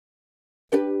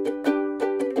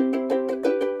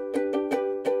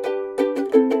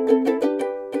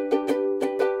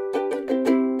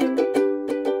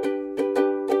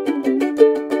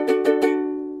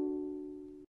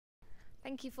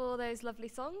those lovely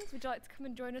songs. Would you like to come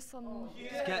and join us on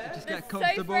Just get the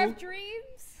comfortable. Sofa of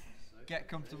Dreams? Get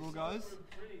comfortable, guys.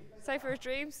 Sofa of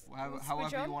Dreams.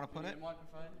 However you want to put it.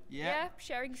 Yeah,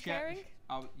 sharing, sharing.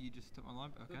 Oh, you just took my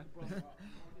line? Okay.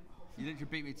 You literally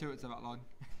beat me to it to that line.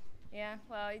 Yeah,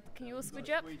 well, can you all squidge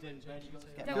up?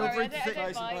 Don't Feel worry, free I to don't, sit I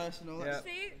nice don't and bite. personal. Yeah.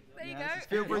 See, there you go.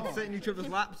 Feel free to sit in each other's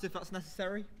laps if that's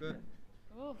necessary. But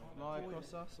Ooh. Lie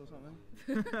across us or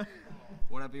something.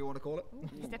 whatever you want to call it.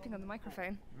 Ooh, stepping on the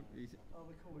microphone.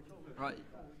 Right.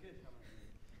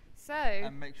 So,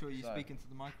 And make sure you speak into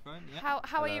the microphone. Yeah.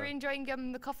 how are you enjoying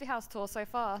the coffee house tour so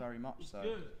far? Very much so.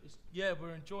 Good. Yeah,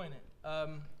 we're enjoying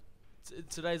it.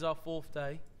 Today's our 4th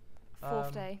day.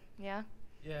 Fourth day, yeah.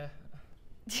 Yeah.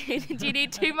 Do you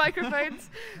need 2 microphones?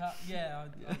 Yeah,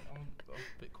 I'm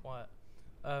a bit quiet.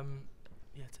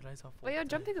 Yeah, today's our 4th Well, you're day.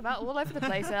 jumping about all over the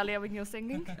place earlier when you're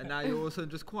singing. And now you're also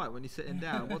just quiet when you're sitting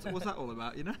down. What's that all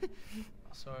about, you know?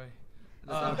 Sorry.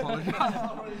 I apologise.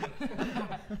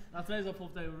 Now, today's our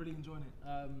 4th day. We're really enjoying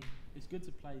it. It's good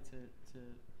to play to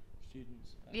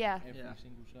students. Yeah. Every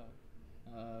single show.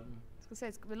 I was gonna say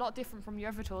it's a lot different from your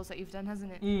other tours that you've done,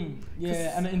 hasn't it?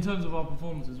 Yeah, and in terms of our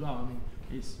performance as well, I mean,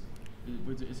 it's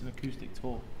an acoustic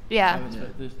tour. Yeah. So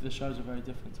the shows are very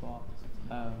different to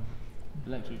our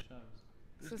electric shows.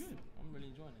 It's So good. I'm really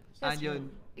enjoying it. And you're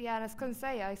Yeah, and I was going to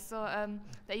say, I saw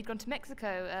that you'd gone to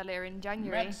Mexico earlier in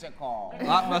January. Mexico.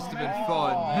 that must have been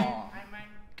fun.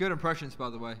 Good impressions, by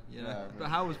the way. You know. Yeah, But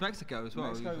how was Mexico as well?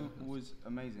 Mexico was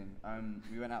amazing.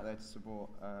 We went out there to support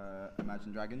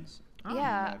Imagine Dragons. Yeah, You may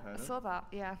have I heard of. saw that,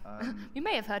 yeah. Um, You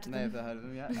may have heard of May them. have heard of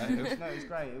them, yeah. It was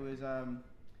great. It was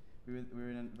we were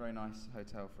in a very nice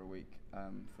hotel for a week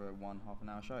for a half an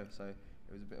hour show. So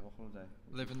it was a bit of a holiday.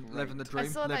 Living the dream. I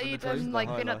saw that living you'd the dream.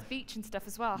 like been at the beach and stuff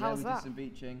as well. How was we that? did some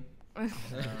beaching,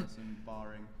 some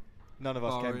barring, None of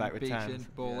us came back with beaching, tans.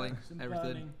 bowling, Some everything.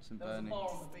 burning. some There was a burning. bar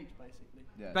on the beach, basically.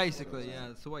 Yeah, Basically, yeah,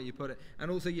 that's the way you put it.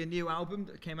 And also your new album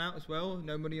that came out as well,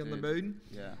 No Money on the Dude. Moon,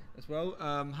 Yeah. as well.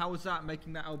 How was that,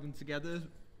 making that album together?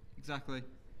 Exactly.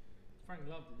 Frank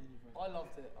loved it, didn't you, Frank? I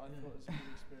loved it. I thought it was a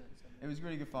good experience. It was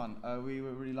really good fun. We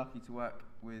were really lucky to work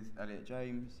with Elliot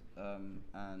James,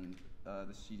 and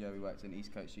the studio we worked in,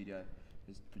 East Coast Studio,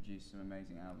 has produced some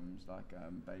amazing albums like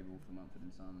Babel for Mumford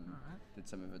and Son, and did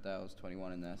some of Adele's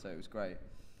 21 in there, so it was great.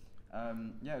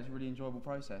 Yeah, it was a really enjoyable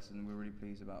process, and we're really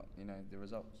pleased about the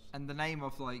results. And the name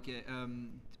of like it,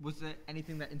 was there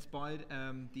anything that inspired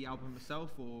the album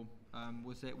itself, or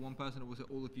was it one person, or was it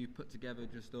all of you put together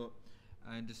just thought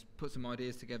and just put some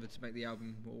ideas togetger to make the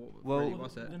album? Or what really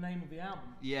was it? The name of the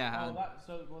album? Yeah.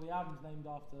 The album's named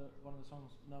after one of the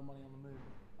songs, No Money on the Moon,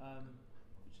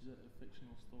 which is a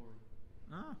fictional story.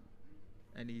 Ah.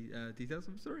 Any details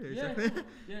of the story? Yeah, Exactly.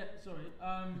 yeah, sorry.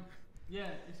 Yeah,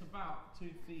 it's about 2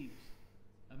 thieves,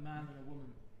 a man and a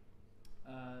woman,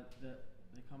 that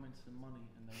they come into some money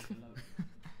and they elope,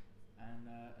 and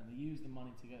they use the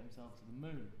money to get themselves to the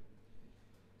moon.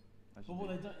 But what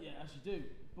they don't, actually do.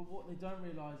 But what they don't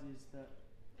realise is that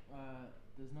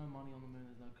there's no money on the moon,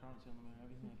 there's no currency on the moon.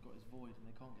 Everything they've got is void, and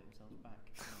they can't get themselves back.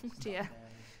 Dear.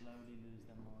 They slowly lose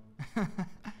their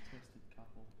mind. Twisted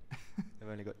couple. They've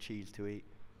only got cheese to eat.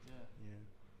 Yeah.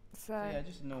 So, Yeah,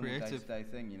 just a normal Creative. day-to-day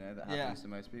thing, that Yeah. happens to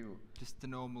most people. Just the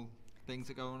normal things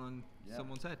that go on in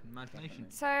someone's head,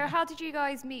 imagination. so how did you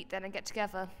guys meet then and get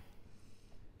together?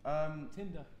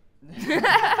 Tinder.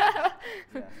 Yeah.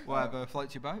 Whatever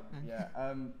floats your boat.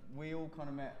 Yeah, we all kind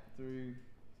of met through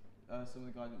some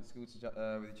of the guys went to school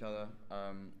with each other,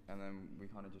 and then we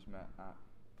kind of just met at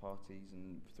parties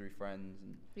and through friends,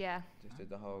 and Yeah. just did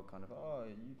the whole kind of, oh,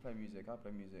 you play music, I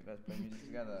play music, let's play music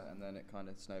together, and then it kind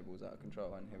of snowballs out of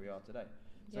control, and here we are today.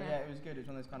 So Yeah. yeah, it was good. It was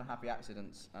one of those kind of happy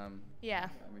accidents, Yeah.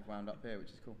 and we've wound up here,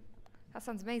 which is cool. That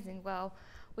sounds amazing. Well,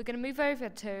 we're going to move over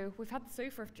to, we've had the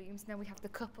sofa of dreams, now we have the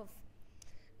cup of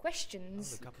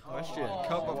questions. Cup of questions.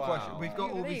 Cup of questions. We've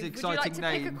got all these Would you exciting like to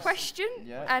names. pick a question?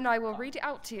 Yeah. And I will read it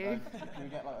out to you. Can we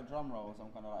get like a drum roll or some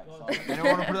kind of like silent? Anyone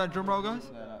want to put that drum roll, guys?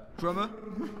 Yeah, like- Drummer.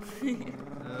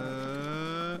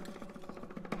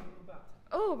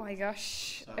 Oh my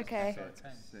gosh. Okay.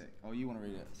 Sick. Oh, you want to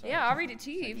read it? Sorry. Yeah, I'll read it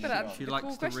to you. Take But me that's off. She the likes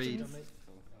cool to read. questions.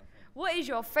 What is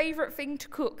your favourite thing to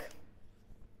cook?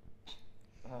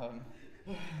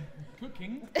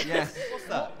 Cooking. Yes. What's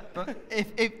that? But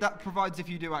if that provides if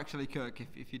you do actually cook.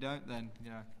 If you don't, then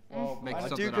make I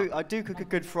something do cook. up. I do cook a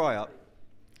good fry up.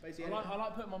 I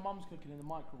like putting my mum's cooking in the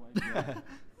microwave.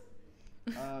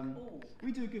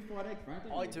 We do a good fried egg, Frank.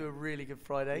 I do a really good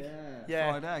fried egg.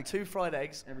 Yeah. Fried egg. 2 fried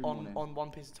eggs Every on morning.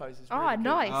 one piece of toast. It's Ah, really good.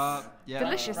 nice. Yeah.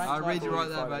 Delicious. I'll read you right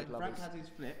there, mate. Frank has his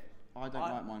flip. I don't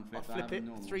like mine flipped. I I flip have it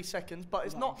normal. 3 seconds, but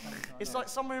it's not. It's like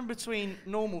somewhere in between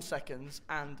normal seconds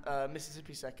and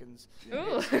Mississippi seconds.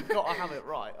 Ooh. You've got to have it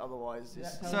right, otherwise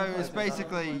it's, So it's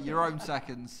basically your own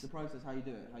seconds. The process, how you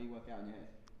do it, how you work it out in your head.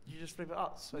 you just flip it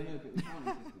up. So No, but the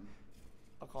counting system.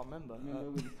 I can't remember.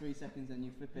 Remember with the 3 seconds and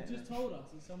you flip it. You just told us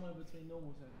it's somewhere between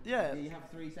normal seconds. Yeah. You have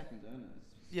 3 seconds, don't it?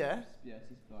 Yeah. Yes,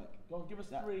 it's like. Go on, give us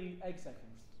That- 3 egg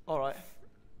seconds. All right.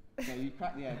 So you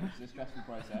crack the egg, which is a stressful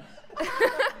process.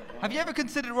 Have you ever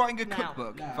considered writing a Now.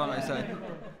 cookbook? No, If I may yeah. say.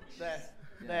 There. Yeah,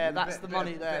 There. with That's bit- the bit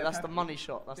money. of- There. bit of That's the pepper. money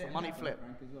shot. That's Bit the of money pepper, flip.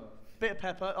 Frank, as well. Bit of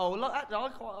pepper. Oh, look, actually,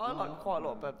 I like quite a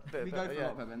lot of bit We of go pepper. for a lot Yeah.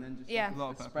 of pepper and then just Yeah. a Lot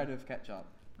of pepper. spread of ketchup.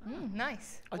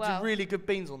 Nice. I Well, do really good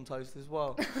beans on toast as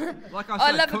well. Like I I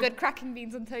said, love a good cracking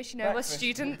beans on toast. You know, us Breakfast.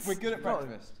 students. We're good at Right.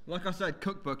 breakfast. Like I said,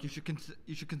 cookbook. You should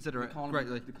consider it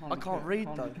greatly. I can't read,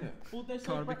 though. Well, they say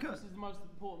Can't be breakfast cooked. is the most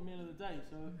important meal of the day,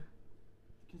 so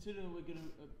considering that we're going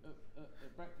to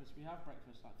at breakfast, we have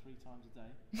breakfast like 3 times a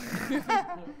day.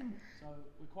 So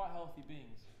we're quite healthy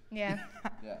beings. Yeah.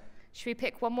 Yeah. Should we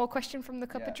pick one more question from the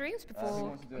Cup Yeah. of Dreams Who before?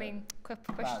 wants to do I mean, cup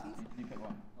of Bad. questions. You pick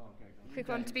one. Pick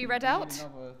one to be You read need out.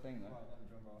 Another thing though.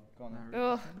 Go on then.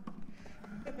 Oh,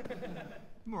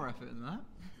 More effort than that.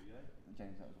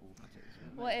 James, that was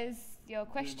awful. what is your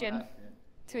question?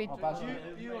 To Oh, bad.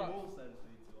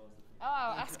 Oh,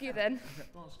 I'll ask you then.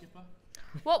 Go on, Skipper.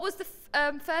 What was the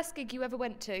first gig you ever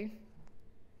went to?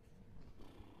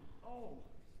 Oh.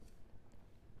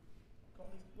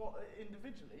 What,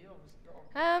 individually?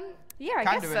 Yeah, I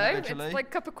Can guess do so. individually. It's like a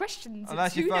cup of questions.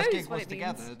 Unless It's your who first knows gig what was it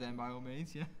together, means. then by all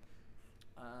means, yeah.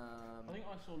 I think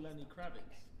I saw Lenny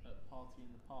Kravitz at Party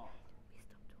in the Park. I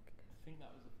think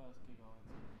that was the first gig I went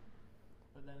to.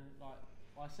 But then, like,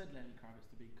 I said Lenny Kravitz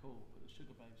to be cool, but the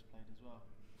Sugar Babes played as well.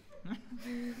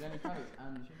 Lenny Kravitz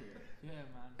and Sugar. Yeah,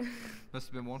 man. Must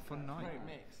have been one fun night. Great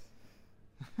mix.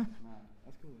 Man,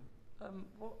 that's cool.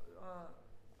 What?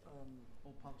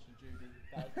 Or Punch and Judy.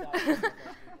 That was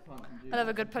my first gig. I love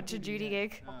a good Punch and Judy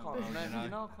gig. I Oh, can't remember. no. You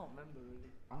know, I can't remember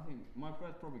really. I think my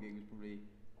first proper gig was probably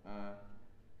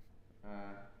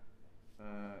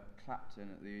Clapton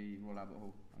at the Royal Albert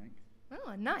Hall, I think.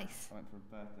 Oh, nice. I went for a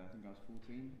birthday, I think I was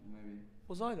 14, or maybe,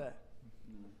 Was I there?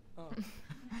 no, Oh.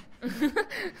 I don't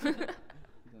know. You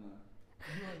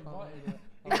weren't invited.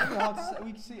 It's really hard to say,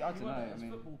 we can see, I You don't weren't know, at I his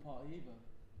mean, football party either.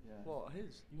 yeah. What?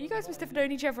 His? You guys must have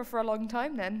known each other for a long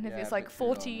time then, if Yeah, it's a like bit too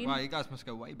long. 14. Wow, you guys must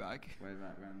go way back. Way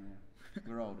back around there.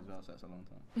 We're old as well, so that's a long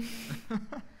time.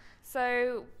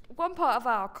 So one part of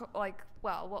our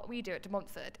what we do at De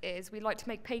Montfort is we like to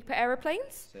make paper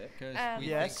aeroplanes. Sick. Because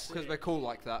Yes. we're cool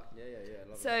like that. Yeah,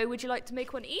 love So would you like to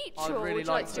make one each, I'd or really would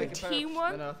you like like to do a to. team No,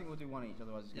 one? no, I think we'll do one each,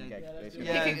 otherwise it's going to Yeah, get let's do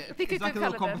basically. it. Yeah, Pick a it's good like a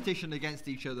little colour then. competition against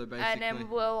each other, basically. And then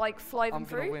we'll like fly them I'm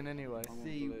gonna through. win anyway. I want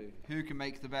See blue. who can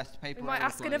make the best paper We might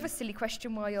ask aeroplane. another silly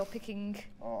question while you're picking.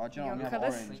 Oh, do you know, I'm Your going to have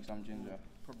colours? orange because I'm ginger.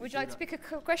 Would you like to pick a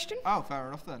question? Oh, fair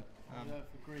enough then. I'll go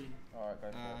for green. Alright,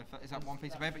 go for it. Is that one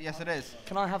piece of paper? Yes, it is.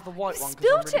 Can I have the white one? 'cause I'm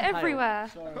Spilt really it pale? everywhere.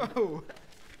 Sorry. Oh.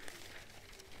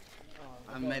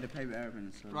 I made a paper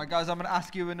aeroplane, so. Right, guys, I'm going to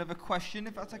ask you another question,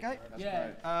 if that's okay. That's Yeah.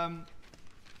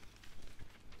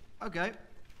 great. Okay.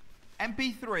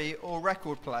 MP3 or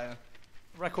record player?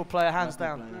 Record player, hands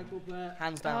Record down. player. Record player.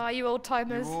 Hands Ah, down. you old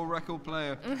timers. You're all record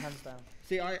player. Hands down.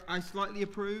 See, I slightly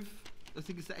approve. I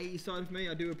think it's the 80s side of me.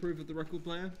 I do approve of the record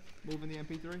player more than the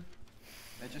MP3.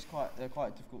 They're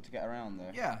quite difficult to get around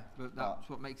though. Yeah, but that's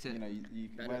what makes it. You know,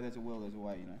 better. where there's a will, there's a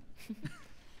way, you know.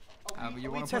 But you Are we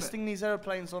wanna put testing these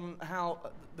aeroplanes on how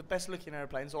the best looking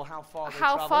aeroplanes or how far they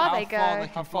How travel? far they go.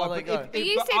 How far they But go. if- But if-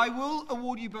 you but said- I will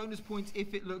award you bonus points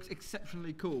if it looks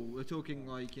exceptionally cool. We're talking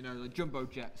like, like jumbo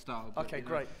jet style. but, Okay, you know.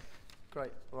 great.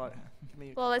 Right. Give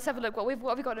me- Well, let's have a look. What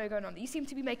have we got going on? You seem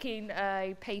to be making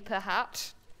a paper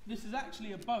hat. This is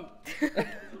actually a boat.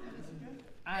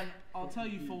 And I'll tell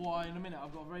you for why in a minute.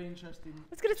 I've got a very interesting. I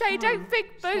was going to say, don't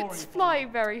think boats story for fly you.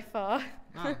 very far.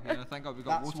 Oh, yeah, thank God we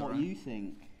got That's water. what around. you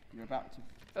think. You're about to.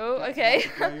 Oh, that's okay.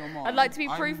 about to blow your mind. I'd like to be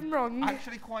I'm proven wrong.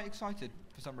 Actually, quite excited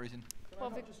for some reason.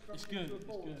 Well, It's good. It's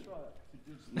good.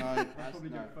 No, that's,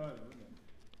 no,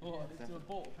 Oh, it's a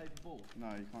ball, paper ball.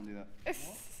 no, you can't do that.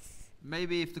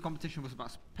 Maybe if the competition was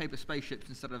about paper spaceships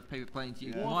instead of paper planes,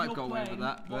 you Yeah. might have got away with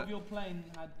that. What But if your plane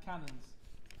had cannons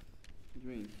What do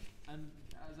you mean? and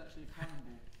that was actually a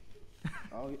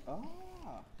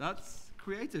cannonball? that's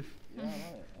creative. Yeah, I like it.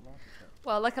 I like it.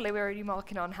 Well, luckily we're already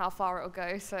marking on how far it'll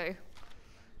go, so.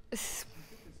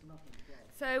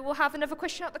 So we'll have another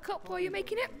question at the cup while you're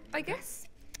making it, I guess.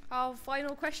 Our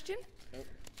final question.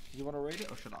 Do you want to read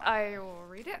it or should I? I will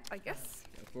read it, I guess.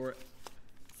 Go for it.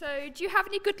 So, do you have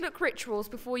any good luck rituals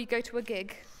before you go to a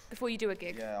gig? Before you do a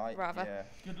gig, rather? Yeah.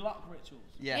 Good luck rituals.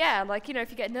 Yes. Yeah, like, you know,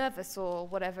 if you get nervous or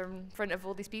whatever in front of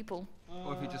all these people.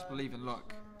 Or if you just believe in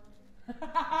luck. I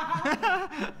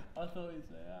thought you'd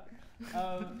say that.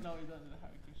 No, we don't do the Hare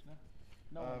Krishna.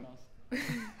 No one does.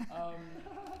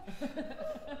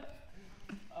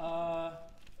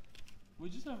 We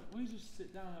just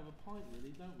sit down and have a pint,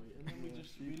 really, don't we? And then we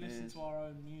listen to our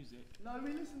own music. No,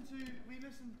 we listen to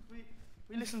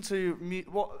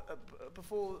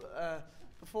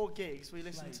before gigs. We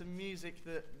listen to music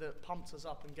that pumps us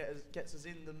up and gets us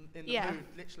in the mood.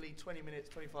 Literally 20 minutes,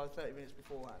 25, 30 minutes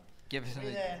beforehand. Give us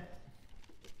something.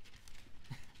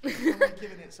 We're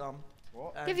giving it some.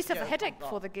 What? Give yourself a headache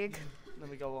before the gig. And then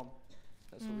we go on.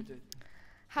 That's what we do.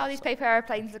 How are these paper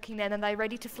aeroplanes looking then? Are they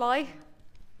ready to fly? I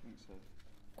think so.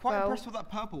 Quite Well- impressed with that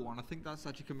purple one. I think that's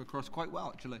actually come across quite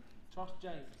well, actually. Trust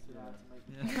James to know how to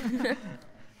make it.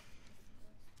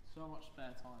 So much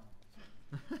spare time.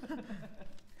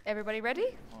 Everybody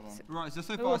ready? Hold on. Right, so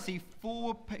far I see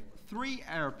 3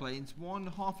 aeroplanes, 1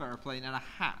 half aeroplane, and a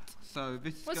hat. So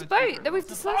this is What's a going to be boat? That we've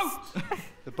discussed.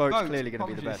 The boat's Boat, clearly going to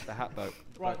be the apologies. best. The hat boat.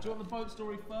 Right, do you want the boat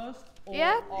story first? Or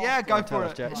Yeah? Yeah, after? go Tell for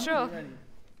us, it. Jack. Sure. Ready?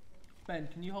 Ben,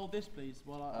 can you hold this, please?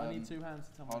 While I need 2 hands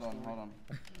to tell my story. Hold on.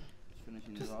 Just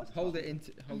finishing the last. Hold it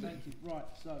into. Hold it. Thank you. Right,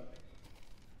 so,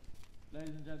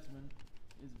 ladies and gentlemen,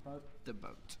 is a boat. The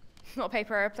boat. Not a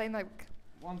paper aeroplane, like.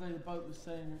 One day the boat was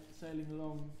sailing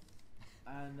along,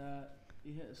 and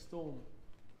he hit a storm.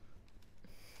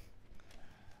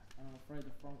 And I'm afraid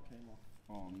the front came off.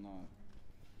 Oh no.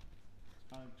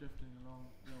 Kind of drifting along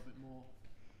a little bit more,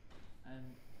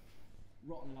 and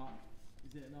rotten luck,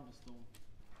 he's hit another storm.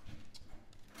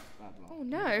 Bad luck. Oh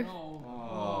no.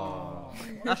 Oh.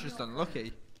 That's just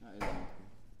unlucky. That is unlucky.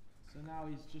 So now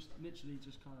he's just literally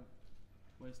just kind of,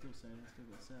 well, he's still sailing, still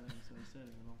got sailing, so he's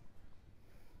sailing along.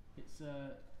 It's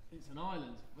an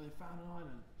island. Well, they found an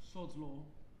island. Sod's law.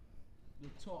 The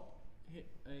top hit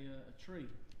a tree.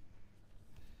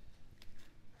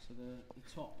 So the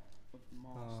top of the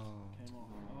mast came off.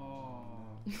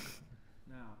 Oh.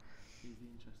 Now, here's the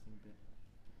interesting bit.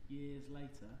 Years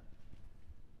later,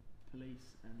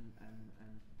 police and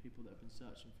people that have been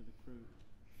searching for the crew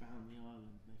found the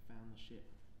island. They found the ship.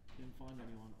 Didn't find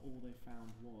anyone. All they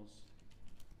found was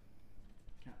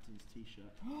captain's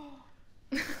t-shirt. Oh!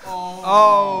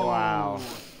 Wow.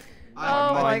 Oh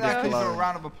my think that God. gives a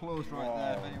round of applause right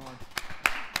there, if Wow. anyone.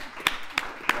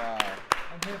 Wow.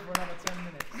 I'm here for another 10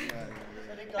 minutes.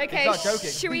 Okay, not joking.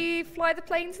 should we fly the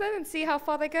planes then and see how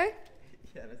far they go?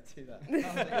 Yeah, let's do that. That was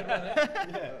good, wasn't it? Yeah,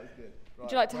 that was good. Right.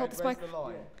 Would you like to hold this Where's mic? the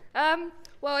line?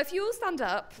 Well, if you all stand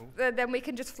up, then we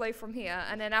can just flow from here,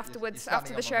 and then afterwards, standing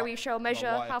after the on show, my we shall my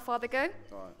measure wire. how far they go. Right.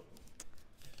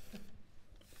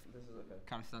 This is okay.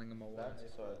 Kind of standing on my wall. That's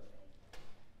sorry.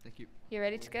 Thank you. You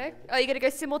ready to go? Are you going to go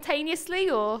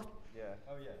simultaneously, or? Yeah.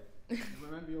 Oh yeah.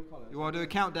 Remember your colours. You want to do a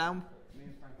countdown? Me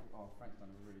and Frank. Oh, Frank's done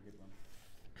a really good one.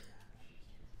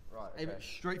 Right. Aim Okay. it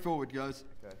straight forward, guys.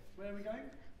 Okay. Where are we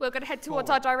going? We're going to head towards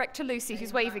our director, Lucy,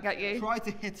 who's waving at you. Try to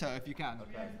hit her if you can.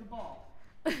 Okay. The bar.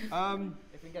 If we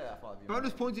can get that far.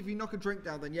 Bonus points if you knock a drink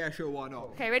down, then yeah, sure, why not?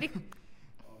 Okay, ready?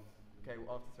 Okay.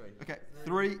 Well, after 3. Okay,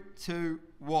 3, 2,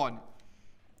 1.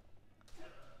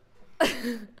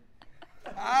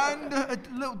 And a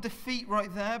little defeat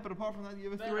right there, but apart from that, the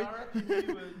other 3. I reckon you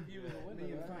were the winner. Me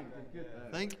and there. Frank did good there.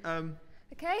 I think,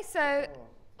 Okay, so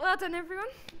well done, everyone.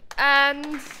 And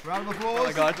round of Well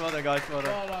applause. done, guys. Well done, guys. Well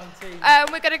done. Well done, team.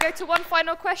 we're going to go to one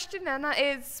final question, and that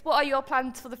is, what are your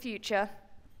plans for the future?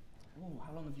 Ooh,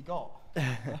 how long have you got?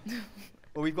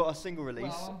 Well, we've got a single release.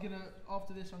 Well,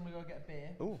 after this, I'm gonna go get a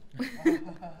beer. Oh,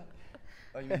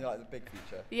 Oh, you mean like the big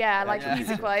future? Yeah, like Yeah.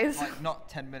 music-wise. Like, not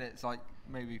 10 minutes, like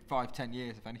maybe 5, 10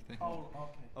 years, if anything. Oh,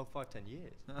 okay. oh, 5, 10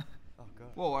 years. Oh god.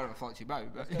 Well, whatever floats your boat,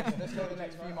 but Let's go the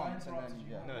next few months and then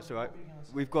yeah. No, it's alright.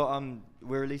 We've got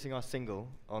we're releasing our single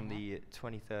on the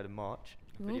 23rd of March.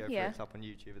 Ooh, Video for yeah. it's up on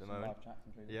YouTube at the Some moment. live chats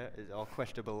and things. Yeah, our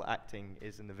questionable acting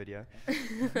is in the video.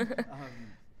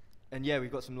 And yeah,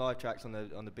 we've got some live tracks on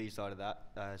the B side of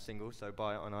that single, so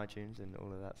buy it on iTunes and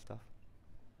all of that stuff.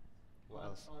 What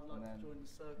else? I'd like And to then- join the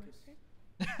circus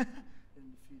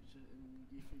in the future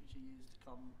years to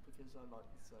come because I like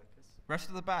the circus. rest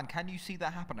of the band, can you see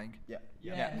that happening? Yeah.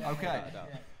 Okay.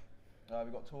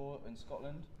 We've got tour in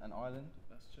Scotland and Ireland.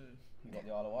 That's true. We've got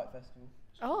the Isle of Wight Festival.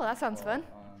 Oh, that sounds fun.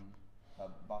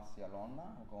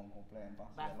 Barcelona. We're going to play in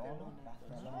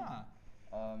Barcelona.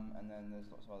 Ah. And then there's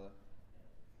lots of other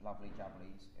lovely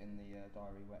jabblies in the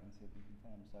diary waiting to be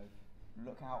confirmed. So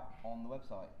look out on the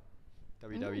website,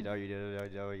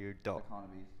 www.carnabys.com.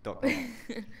 the Carnabys,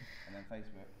 and then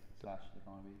Facebook /the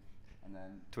Carnabys. and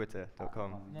then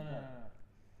Twitter.com. No.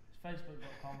 It's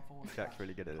facebook.com/ Jack's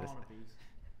really good at this. Carnabys.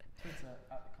 Twitter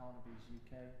at Carnabys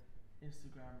UK.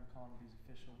 Instagram Carnabys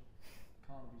official.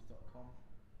 Carnabys.com.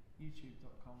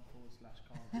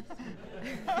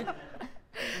 YouTube.com/Carnabys.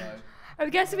 I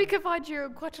guess we can find you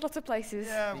in quite a lot of places.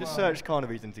 Yeah, Just well, search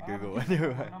Carnabys into Google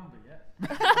anyway. Number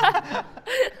yet?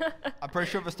 I'm pretty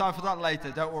sure there's time for that later.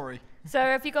 Don't worry. So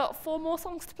have you got 4 more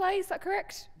songs to play? Is that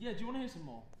correct? Yeah, do you want to hear some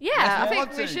more? Yeah, Yes, I we think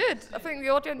want we to. should. I think the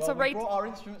audience well, are we ready. brought our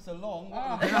instruments along.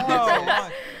 Oh,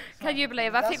 right. Can you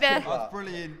believe? I think That's they're. cool. That's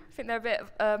brilliant. I think they're a bit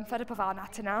fed up of our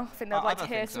natter now. I think they'd I like to don't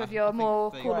hear think some so. of your I think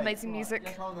more they- cool, Right, amazing music.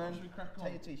 Yes, well then, Should we crack on?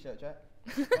 take your t-shirt, Jack.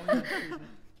 Can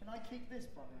I keep this,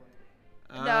 by the way?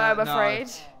 No, I'm afraid.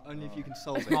 Only if you can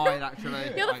solve It's it. mine,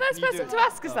 actually. You're the Like, first you do person it. to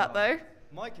ask us that, though.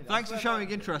 Mike, Thanks for showing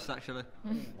interest, actually.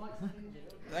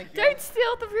 Thank you. Don't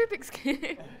steal the Rubik's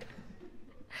Cube.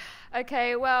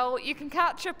 Okay, well, you can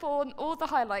catch up on all the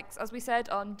highlights, as we said,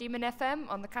 on Demon FM,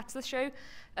 on the Catch the Show,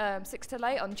 6 till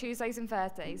 8 on Tuesdays and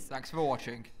Thursdays. Thanks for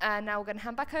watching. And now we're going to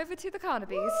hand back over to the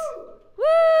Carnabys. Woo!